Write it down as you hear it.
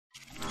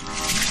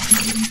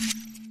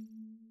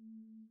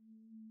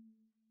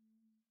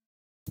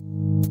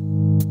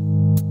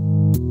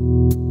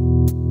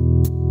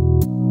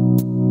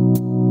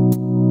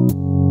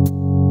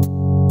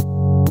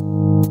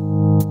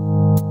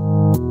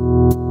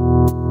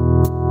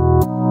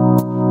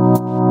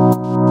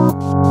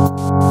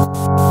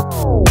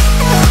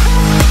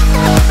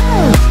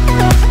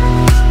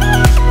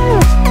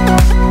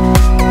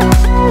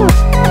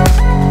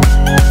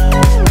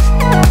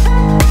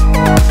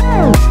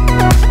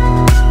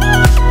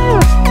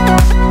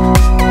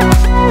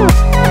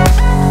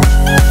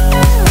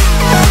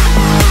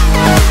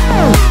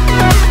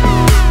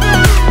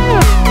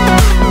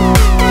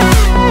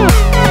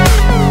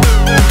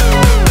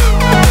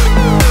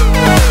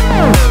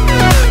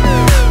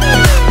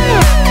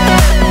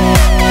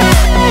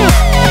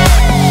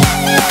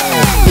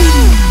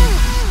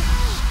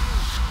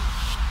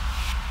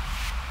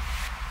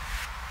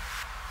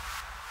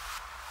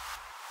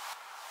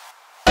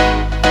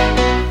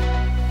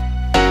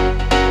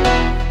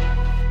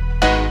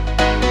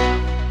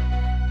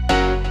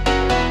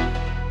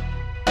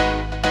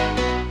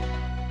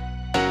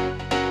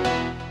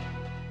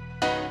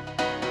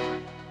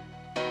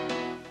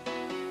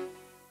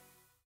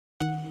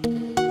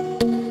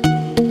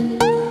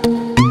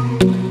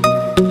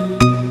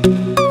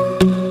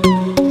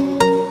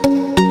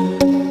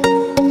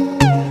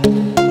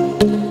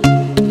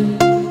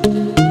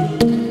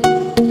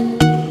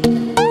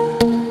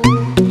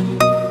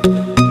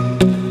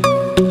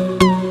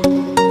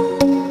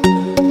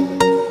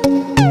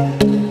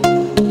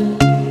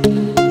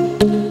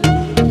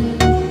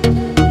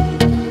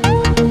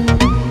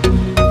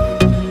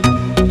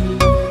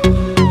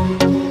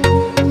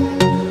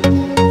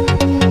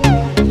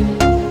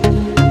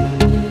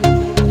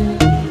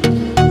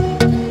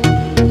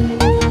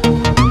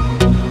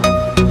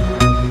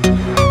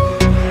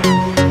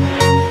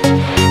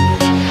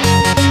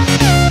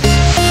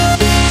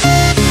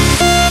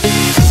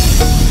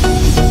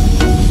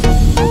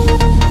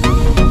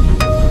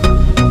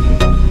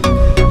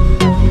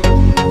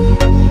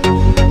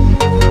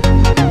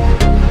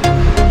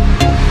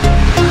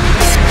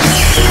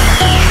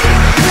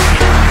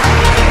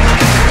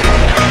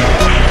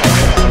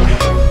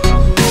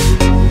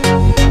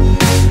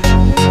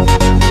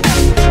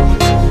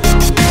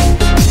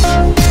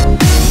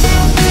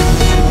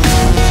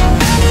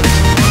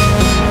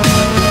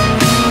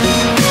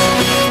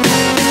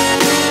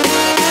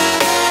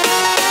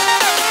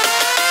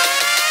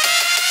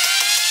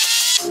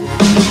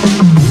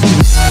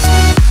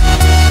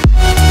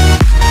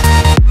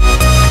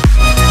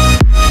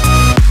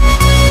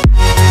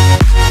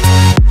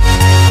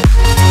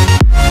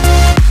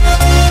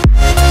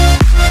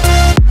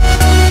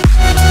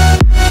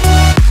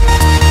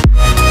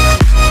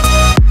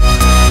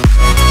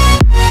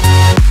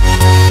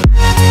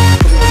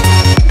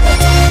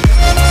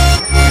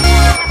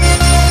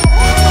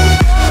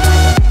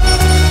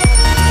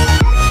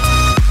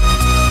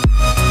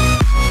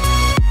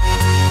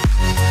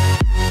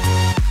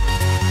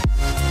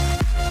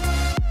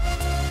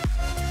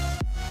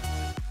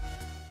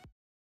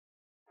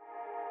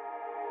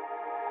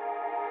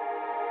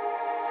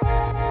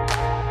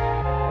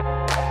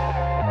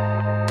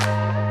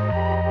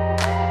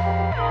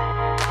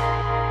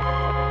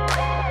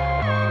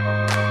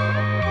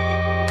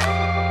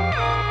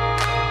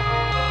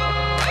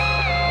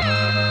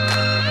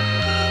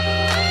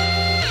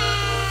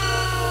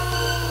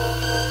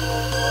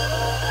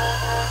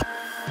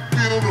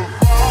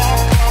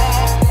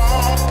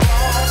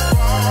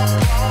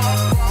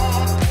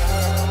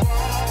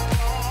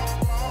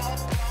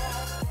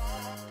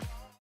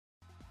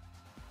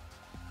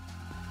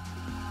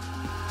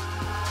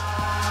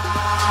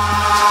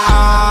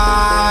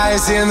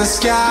the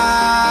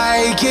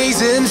sky,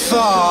 gazing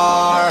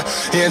far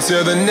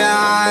into the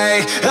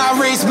night. I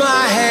raise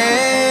my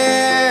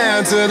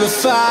hand to the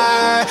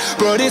fire,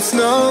 but it's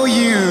no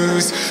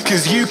use,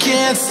 'cause you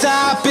can't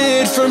stop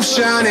it from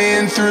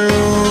shining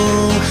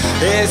through.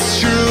 It's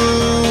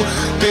true,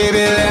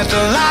 baby, let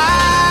the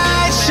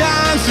light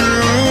shine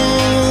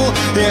through.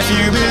 If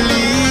you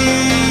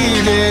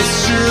believe it's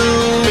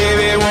true,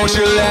 baby, won't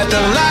you let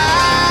the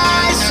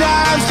light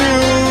shine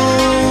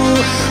through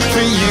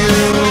for you,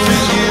 for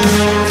you,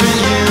 for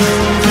you,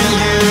 for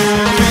you,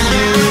 for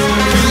you, for you,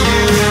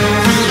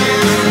 for you,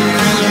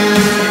 for you,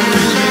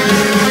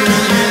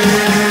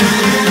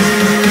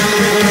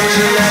 won't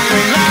you let the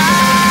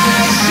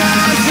light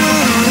shine through?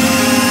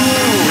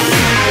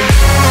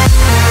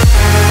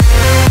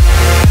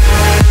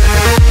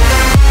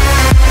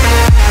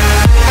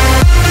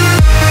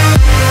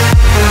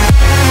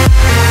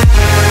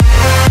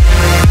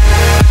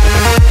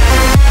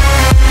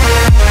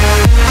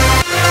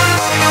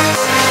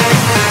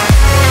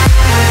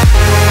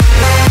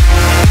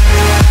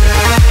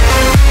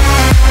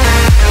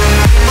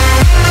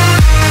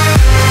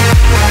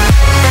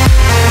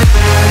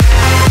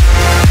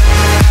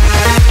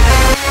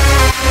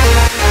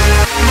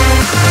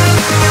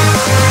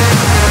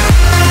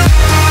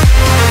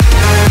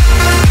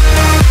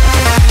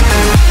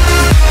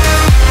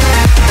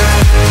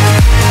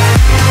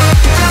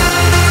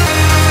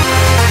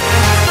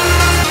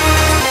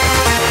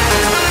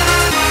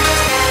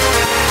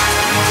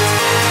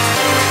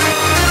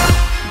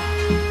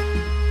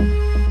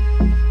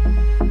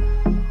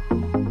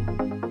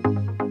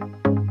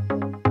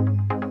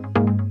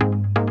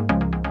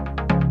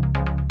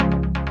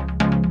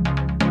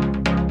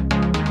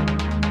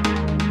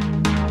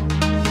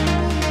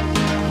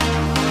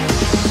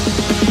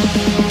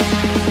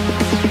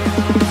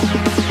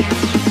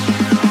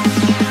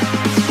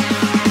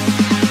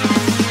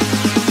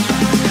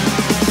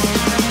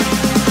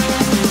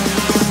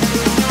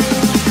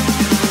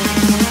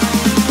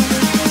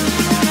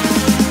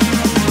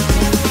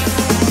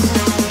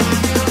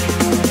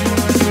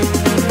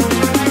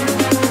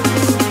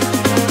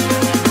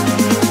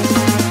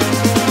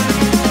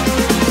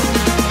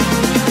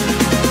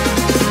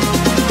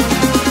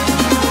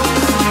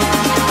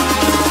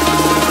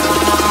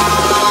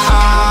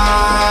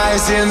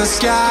 In the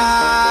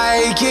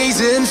sky,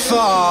 gazing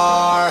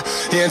far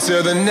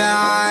into the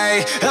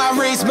night. I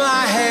raise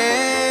my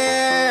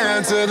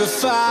hand to the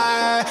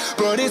fire,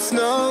 but it's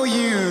no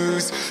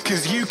use,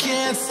 'cause you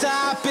can't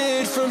stop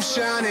it from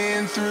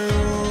shining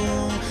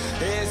through.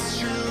 It's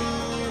true.